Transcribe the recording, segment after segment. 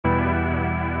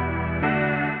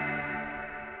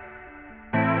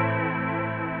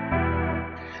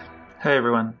Hey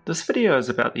everyone, this video is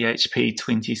about the HP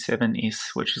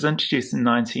 27S, which was introduced in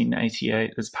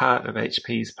 1988 as part of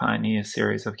HP's Pioneer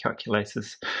series of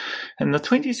calculators. And the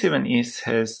 27S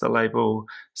has the label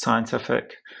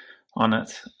scientific on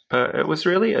it, but it was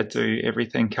really a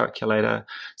do-everything calculator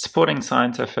supporting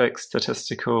scientific,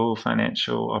 statistical,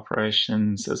 financial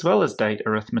operations, as well as date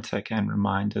arithmetic and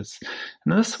reminders.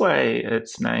 And this way,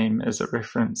 its name is a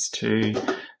reference to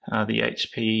the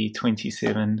HP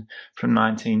 27 from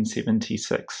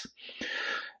 1976.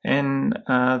 And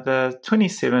the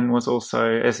 27 was also,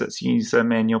 as its user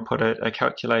manual put it, a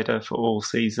calculator for all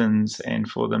seasons and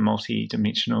for the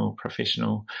multi-dimensional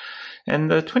professional.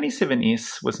 And the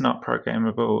 27S was not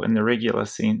programmable in the regular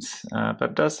sense,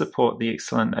 but does support the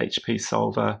excellent HP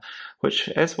solver, which,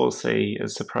 as we'll see,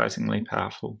 is surprisingly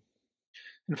powerful.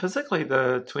 And physically,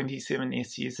 the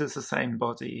 27S uses the same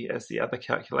body as the other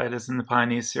calculators in the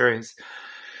Pioneer series,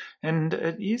 and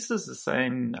it uses the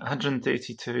same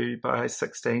 132 by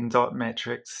 16 dot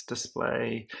matrix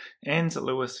display and the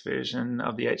Lewis version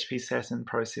of the HP Saturn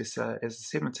processor as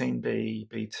the 17B,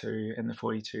 B2, and the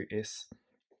 42S.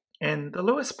 And the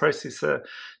Lewis processor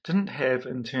didn't have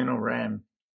internal RAM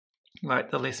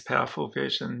like the less powerful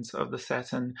versions of the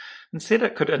Saturn. Instead,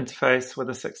 it could interface with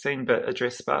a 16-bit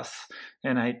address bus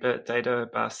and 8-bit data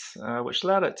bus, which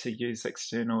allowed it to use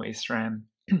external SRAM.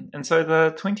 And so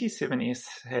the 27S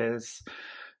has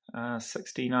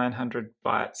 6,900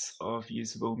 bytes of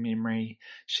usable memory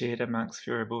shared amongst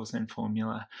variables and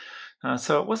formula.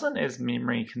 So it wasn't as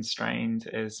memory constrained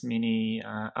as many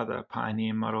other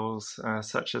Pioneer models,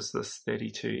 such as this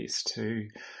 32S2,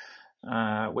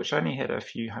 which only had a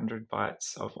few hundred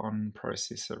bytes of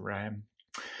on-processor RAM.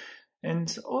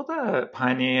 And all the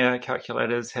Pioneer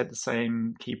calculators had the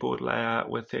same keyboard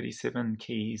layout with 37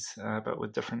 keys, but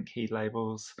with different key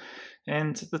labels.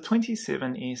 And the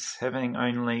 27S, having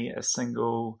only a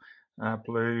single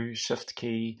blue shift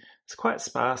key, is quite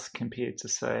sparse compared to,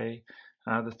 say,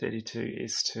 the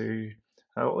 32S2,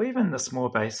 or even this more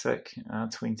basic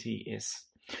 20S.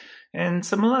 And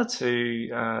similar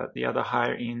to the other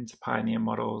higher-end Pioneer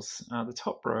models, the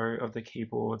top row of the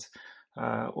keyboard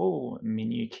are all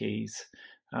menu keys.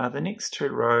 The next two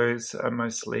rows are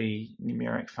mostly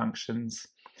numeric functions,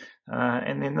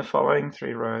 and then the following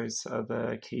three rows are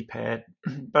the keypad.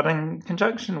 But in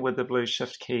conjunction with the blue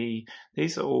shift key,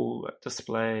 these all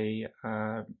display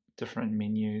different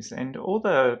menus, and all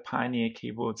the Pioneer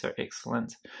keyboards are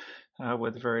excellent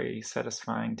with very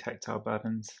satisfying tactile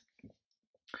buttons.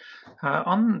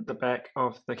 On the back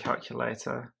of the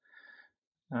calculator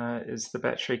is the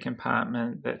battery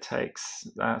compartment that takes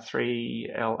three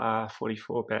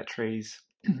LR44 batteries,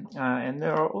 and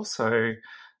there are also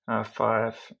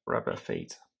 5 rubber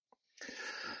feet.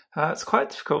 It's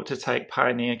quite difficult to take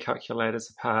Pioneer calculators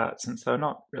apart since they're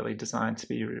not really designed to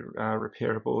be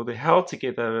repairable. They're held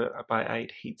together by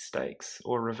 8 heat stakes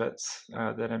or rivets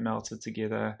that are melted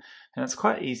together, and it's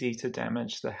quite easy to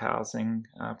damage the housing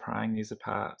prying these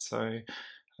apart, so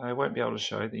I won't be able to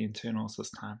show the internals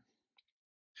this time.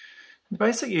 The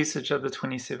basic usage of the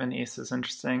 27S is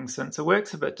interesting since it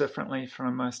works a bit differently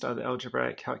from most other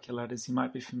algebraic calculators you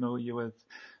might be familiar with.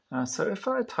 So if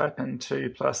I type in 2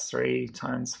 plus 3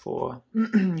 times 4,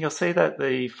 you'll see that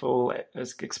the full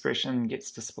expression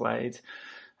gets displayed.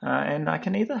 And I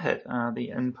can either hit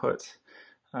the input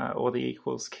or the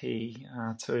equals key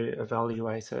to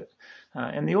evaluate it.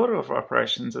 And the order of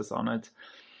operations is honoured.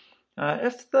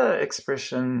 If the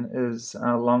expression is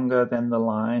longer than the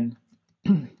line,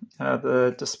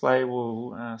 the display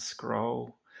will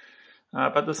scroll.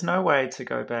 But there's no way to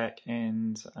go back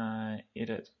and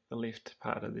edit the left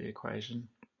part of the equation.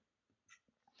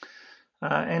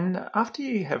 And after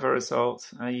you have a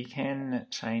result, you can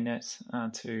chain it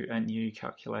to a new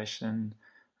calculation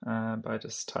by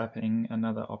just typing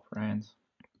another operand.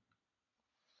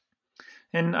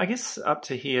 And I guess up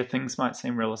to here, things might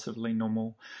seem relatively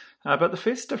normal. But the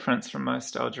first difference from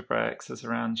most algebraics is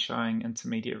around showing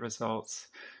intermediate results.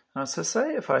 So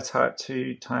say if I type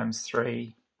 2 times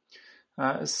 3,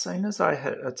 as soon as I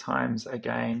hit a times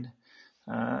again,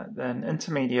 then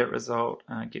intermediate result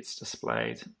gets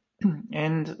displayed.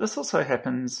 And this also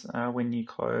happens when you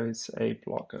close a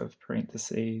block of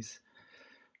parentheses.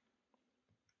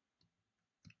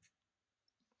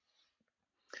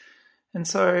 And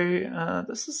so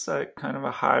this is a kind of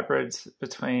a hybrid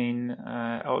between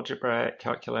algebraic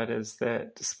calculators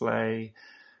that display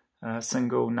a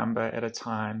single number at a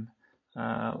time,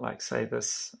 like say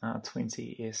this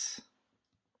 20S.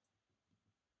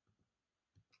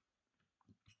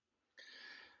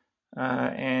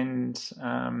 And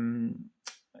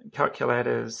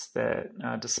calculators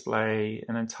that display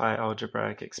an entire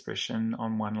algebraic expression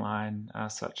on one line,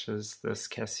 such as this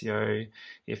Casio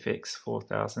FX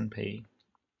 4000P.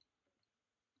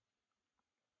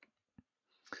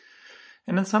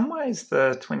 And in some ways,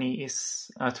 the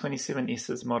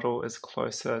 27S's model is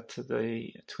closer to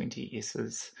the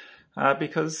 20S's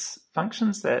because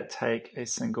functions that take a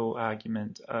single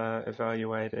argument are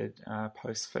evaluated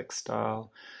postfix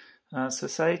style. So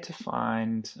say to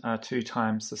find 2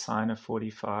 times the sine of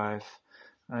 45,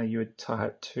 you would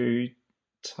type 2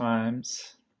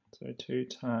 times,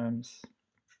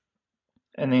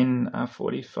 and then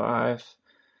 45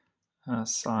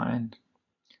 sine,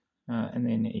 and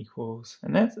then equals.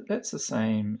 And that's the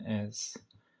same as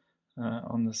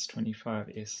on this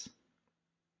 25S.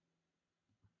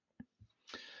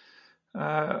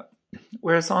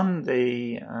 Whereas on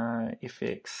the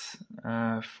FX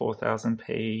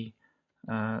 4000P,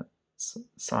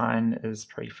 sine is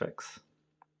prefix.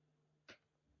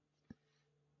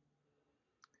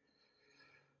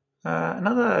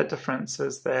 Another difference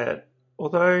is that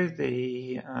although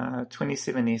the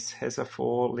 27S has a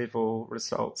 4-level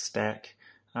result stack,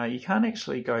 you can't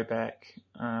actually go back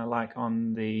like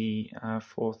on the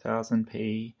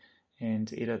 4000P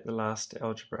and edit the last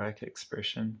algebraic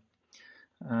expression.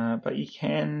 But you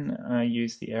can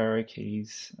use the arrow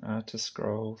keys to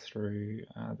scroll through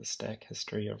the stack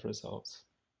history of results.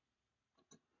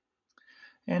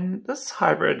 And this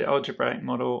hybrid algebraic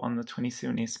model on the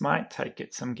 27S might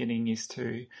get some getting used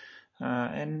to,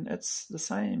 and it's the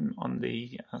same on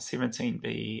the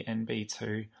 17B and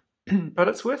B2. But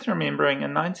it's worth remembering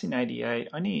in 1988,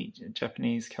 only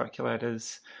Japanese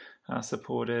calculators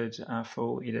supported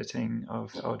full editing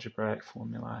of algebraic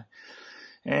formulae.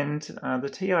 And the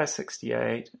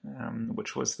TI-68,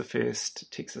 which was the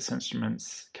first Texas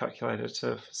Instruments calculator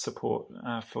to support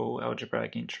full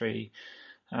algebraic entry,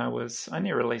 was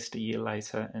only released a year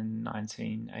later in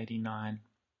 1989.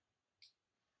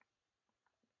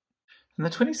 And the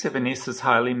 27S is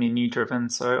highly menu-driven,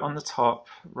 so on the top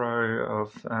row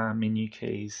of menu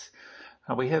keys,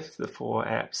 we have the 4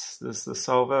 apps. There's the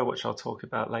solver, which I'll talk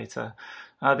about later.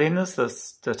 Then there's the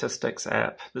statistics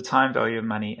app, the time value of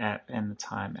money app, and the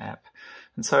time app.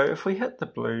 And so if we hit the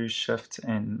blue shift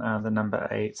and the number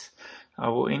 8,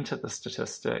 we'll enter the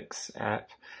statistics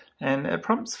app. And it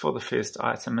prompts for the first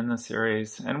item in the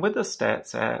series. And with the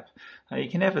stats app, you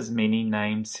can have as many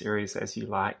named series as you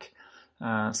like.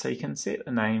 So you can set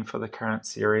a name for the current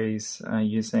series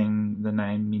using the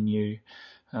name menu.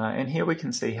 And here we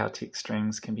can see how text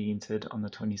strings can be entered on the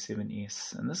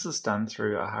 27S. And this is done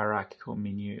through a hierarchical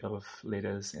menu of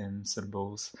letters and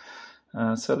symbols.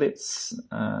 So let's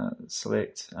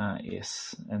select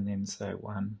S and then say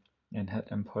 1 and hit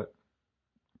input.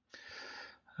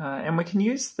 And we can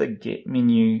use the get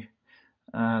menu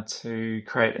to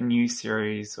create a new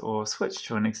series or switch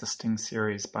to an existing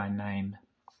series by name.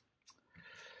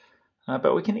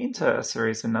 But we can enter a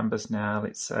series of numbers now,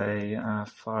 let's say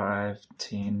 5,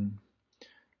 10,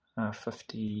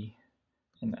 50,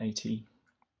 and 80.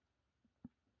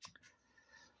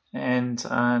 And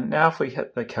now if we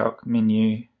hit the calc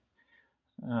menu,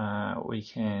 we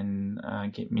can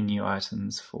get menu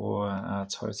items for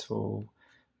total,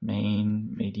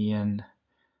 mean, median,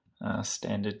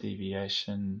 standard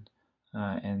deviation,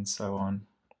 and so on.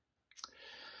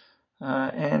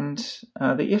 And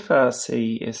the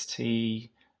FRCST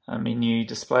menu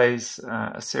displays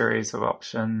a series of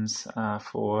options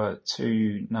for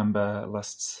 2 number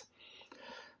lists.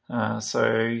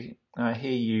 So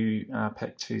here you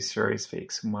pick 2 series for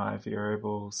X and Y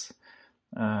variables,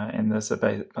 and there's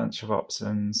a bunch of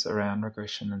options around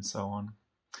regression and so on.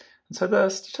 And so the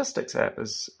statistics app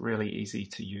is really easy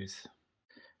to use.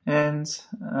 And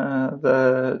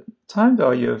the time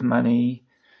value of money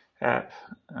app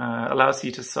allows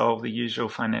you to solve the usual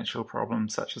financial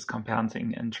problems such as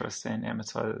compounding interest and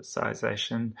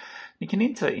amortization. You can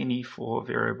enter any 4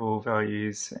 variable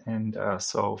values and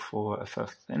solve for a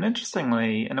 5th. And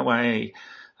interestingly, in a way,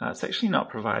 it's actually not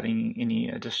providing any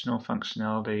additional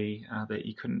functionality that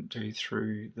you couldn't do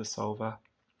through the solver.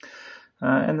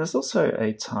 And there's also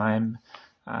a time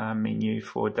menu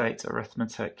for date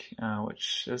arithmetic,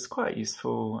 which is quite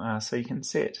useful. So you can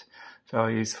set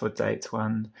values for date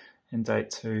 1 and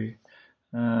date 2.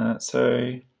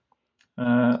 So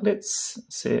let's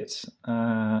set,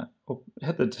 we'll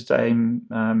hit the today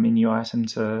menu item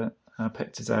to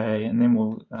pick today, and then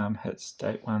we'll hit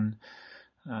date 1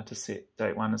 to set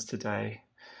date 1 as today.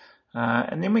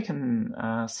 And then we can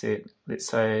set, let's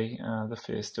say, the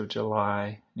 1st of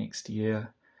July next year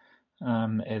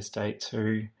as date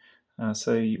 2,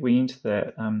 So we enter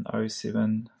that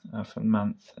 07 for the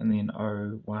month, and then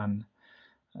 01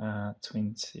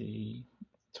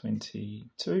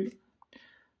 2022,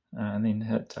 and then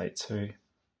hit date 2.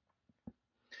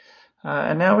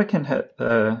 And now we can hit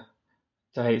the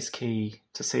days key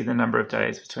to see the number of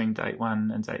days between date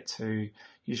 1 and date 2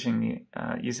 using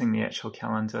the actual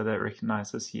calendar that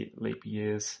recognises leap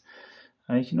years.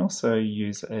 You can also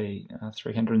use a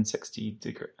 360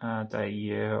 day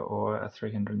year or a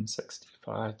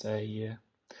 365 day year.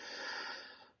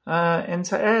 And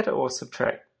to add or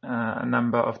subtract a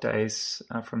number of days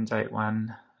from date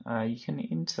 1, you can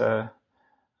enter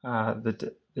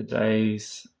the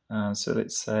days, so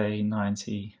let's say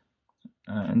 90,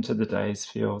 into the days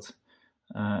field,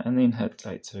 and then hit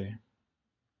date 2.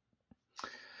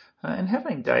 And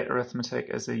having date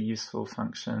arithmetic is a useful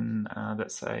function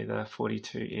that, say, the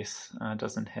 42S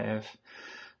doesn't have.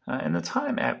 And the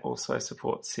Time app also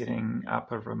supports setting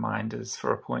up of reminders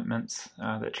for appointments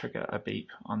that trigger a beep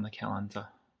on the calendar.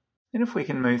 And if we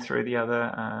can move through the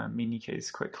other menu keys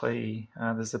quickly,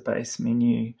 there's a base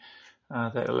menu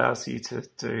that allows you to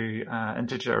do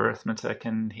integer arithmetic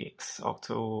in hex,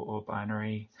 octal, or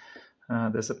binary.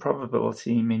 There's a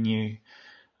probability menu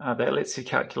that lets you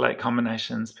calculate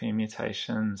combinations,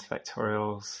 permutations,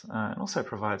 factorials, and also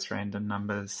provides random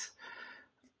numbers.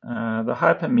 The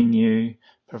hyper menu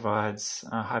provides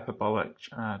hyperbolic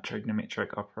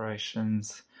trigonometric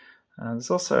operations. There's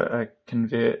also a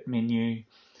convert menu,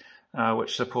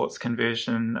 which supports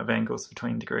conversion of angles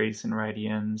between degrees and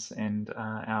radians and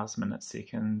hours, minutes,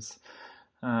 seconds.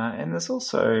 And this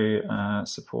also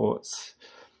supports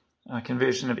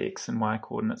conversion of x and y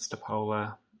coordinates to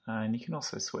polar. And you can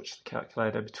also switch the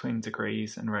calculator between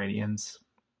degrees and radians.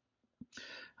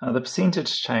 The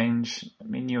percentage change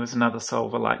menu is another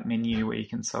solver-like menu where you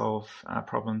can solve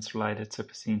problems related to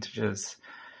percentages.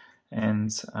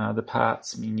 And the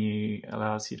parts menu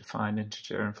allows you to find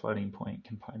integer and floating point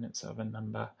components of a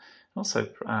number, and also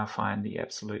find the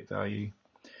absolute value.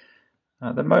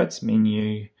 The modes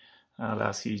menu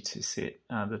allows you to set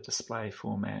the display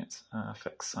format,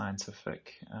 fixed,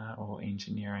 scientific, or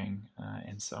engineering,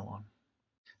 and so on.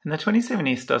 And the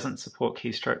 27S doesn't support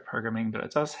keystroke programming, but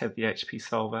it does have the HP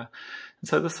solver. And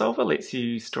so the solver lets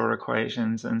you store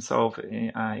equations and solve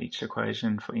each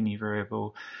equation for any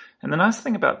variable. And the nice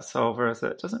thing about the solver is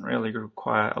that it doesn't really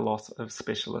require a lot of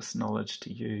specialist knowledge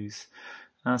to use.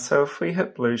 So if we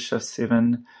hit blue shift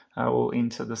 7, we'll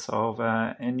enter the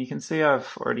solver, and you can see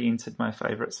I've already entered my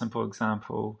favourite simple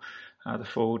example, the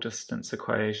fall distance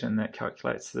equation that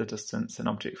calculates the distance an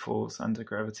object falls under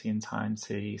gravity in time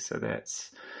t. So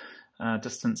that's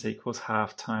distance equals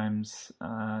half times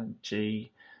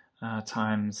g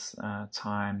times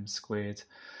time squared.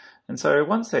 And so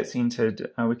once that's entered,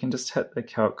 we can just hit the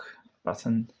calc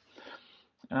button.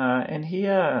 And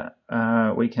here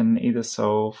we can either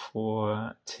solve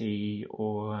for t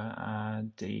or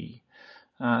d.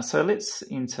 So let's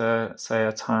enter, say,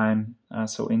 a time.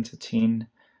 So we'll enter 10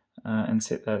 and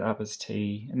set that up as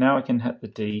t. And now I can hit the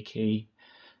d key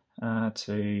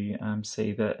to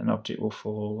see that an object will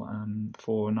fall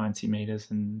for 90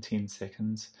 meters in 10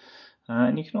 seconds.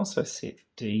 And you can also set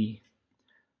d.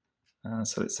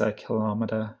 So let's say a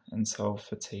kilometer and solve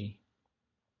for t.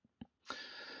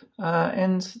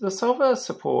 And the solver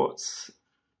supports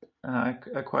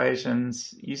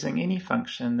equations using any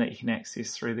function that you can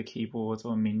access through the keyboard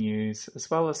or menus, as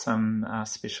well as some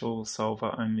special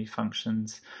solver-only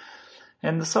functions.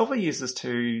 And the solver uses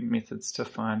two methods to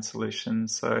find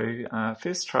solutions. So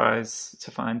first tries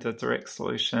to find a direct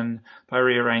solution by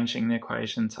rearranging the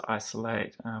equation to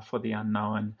isolate for the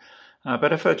unknown.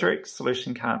 But if a direct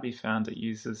solution can't be found, it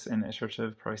uses an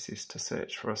iterative process to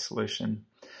search for a solution.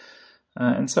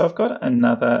 And so I've got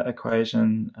another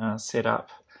equation set up,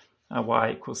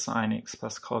 y equals sine x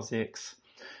plus cos x.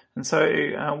 And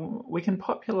so we can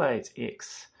populate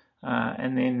x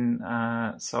and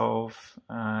then solve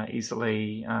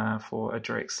easily for a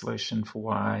direct solution for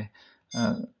y.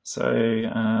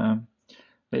 So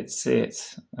let's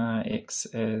set x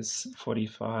as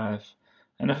 45.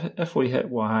 And if we hit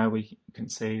y, we can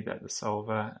see that the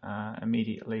solver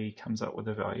immediately comes up with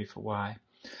a value for y.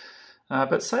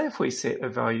 But say if we set a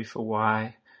value for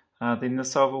y, then the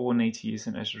solver will need to use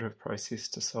an iterative process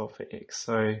to solve for x.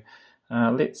 So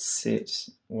let's set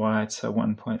y to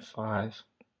 1.5,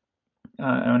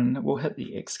 and we'll hit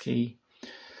the x key.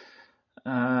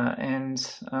 And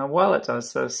while it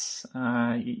does this,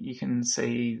 you can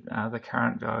see the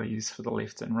current values for the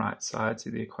left and right sides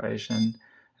of the equation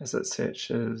as it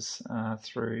searches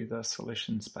through the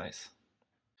solution space.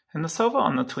 And the solver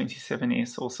on the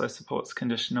 27S also supports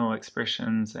conditional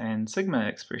expressions and sigma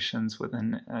expressions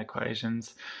within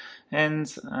equations.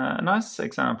 And a nice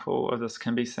example of this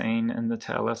can be seen in the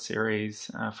Taylor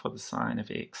series for the sine of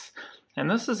x. And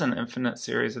this is an infinite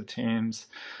series of terms,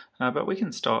 but we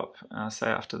can stop, say,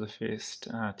 after the first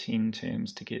 10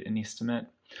 terms to get an estimate.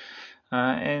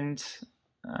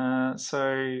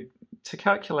 So to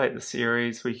calculate the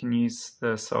series, we can use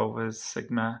the solver's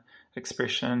sigma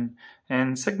expression,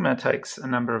 and sigma takes a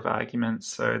number of arguments.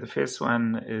 So the first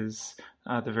one is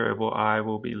the variable I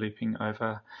will be looping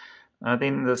over.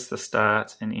 Then there's the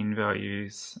start and end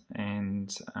values, and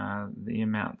the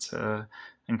amount to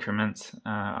increment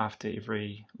after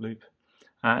every loop.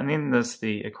 And then there's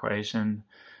the equation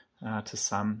to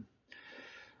sum.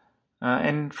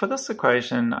 And for this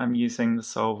equation, I'm using the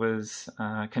solver's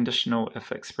conditional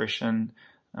if expression.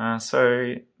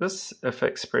 So this if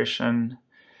expression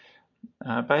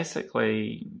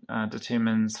basically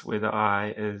determines whether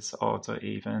I is odd or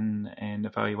even and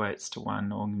evaluates to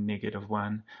 1 or -1.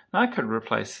 And I could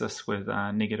replace this with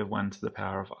 -1 to the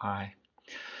power of I.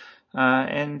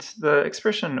 And the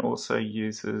expression also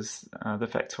uses the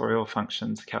factorial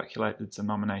function to calculate the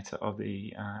denominator of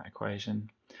the equation.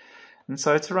 And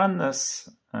so to run this,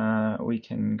 we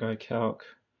can go calc,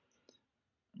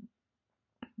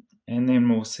 and then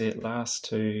we'll set last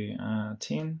to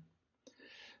 10.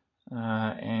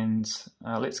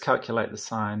 Let's calculate the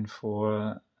sine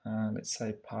for, let's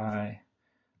say, pi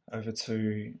over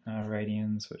 2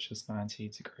 radians, which is 90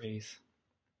 degrees.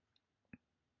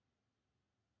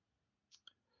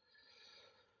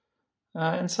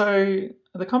 And so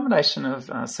the combination of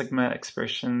sigma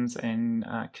expressions and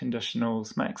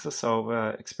conditionals makes the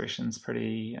solver expressions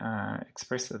pretty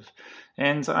expressive.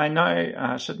 And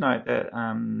I should note that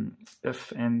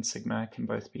if and sigma can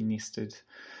both be nested.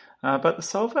 But the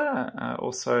solver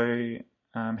also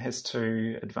has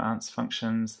 2 advanced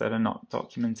functions that are not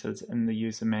documented in the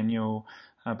user manual,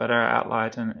 but are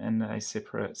outlined in a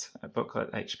separate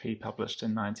booklet, HP, published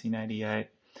in 1988.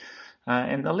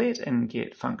 And the let and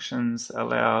get functions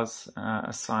allows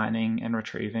assigning and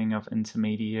retrieving of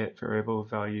intermediate variable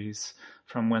values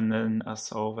from within a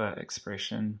solver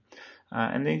expression.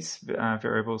 And these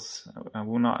variables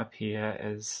will not appear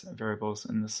as variables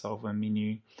in the solver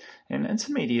menu. And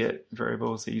intermediate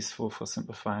variables are useful for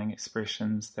simplifying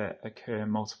expressions that occur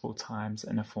multiple times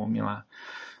in a formula.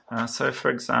 So for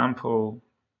example,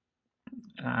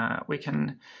 we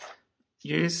can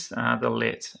use the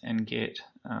let and get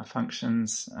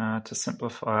functions to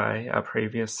simplify our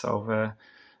previous solver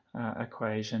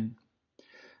equation.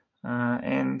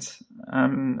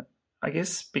 I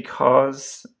guess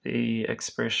because the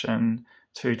expression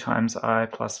 2 times I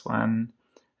plus 1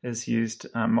 is used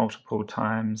multiple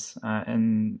times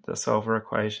in the solver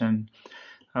equation,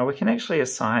 we can actually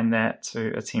assign that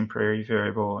to a temporary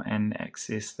variable and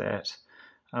access that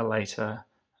later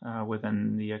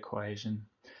within the equation.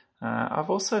 I've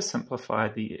also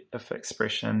simplified the if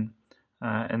expression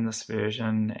in this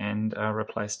version and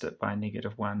replaced it by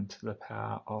 -1 to the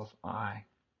power of I.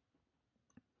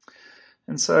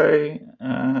 And so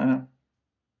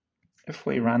if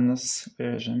we run this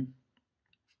version,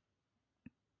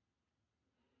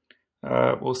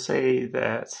 we'll see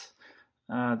that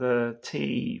the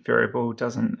t variable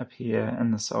doesn't appear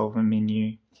in the solver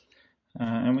menu,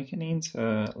 and we can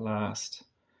enter last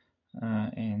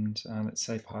and let's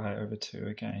say pi over 2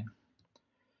 again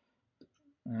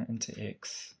into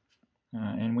x,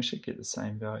 and we should get the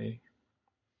same value.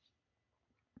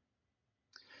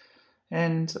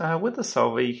 And with the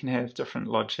solver, you can have different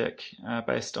logic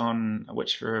based on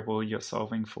which variable you're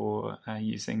solving for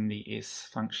using the s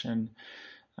function.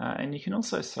 And you can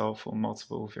also solve for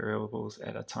multiple variables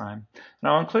at a time. And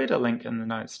I'll include a link in the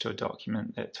notes to a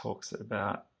document that talks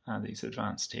about these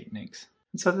advanced techniques.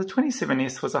 And so the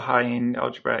 27S was a high-end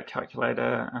algebraic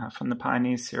calculator from the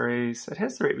Pioneer series. It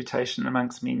has the reputation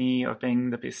amongst many of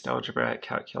being the best algebraic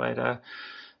calculator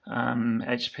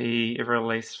HP ever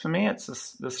released. For me, it's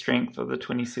the strength of the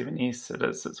 27S.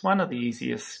 It's one of the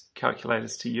easiest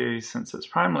calculators to use since it's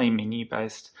primarily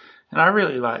menu-based, and I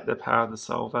really like the power of the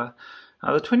solver.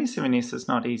 The 27S is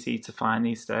not easy to find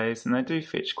these days, and they do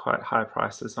fetch quite high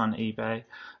prices on eBay,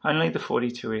 only the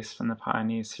 42S from the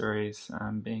Pioneer series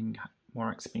being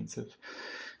more expensive.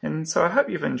 And so I hope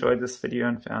you've enjoyed this video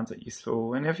and found it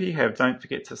useful, and if you have, don't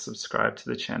forget to subscribe to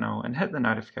the channel and hit the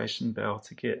notification bell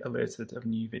to get alerted of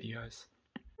new videos.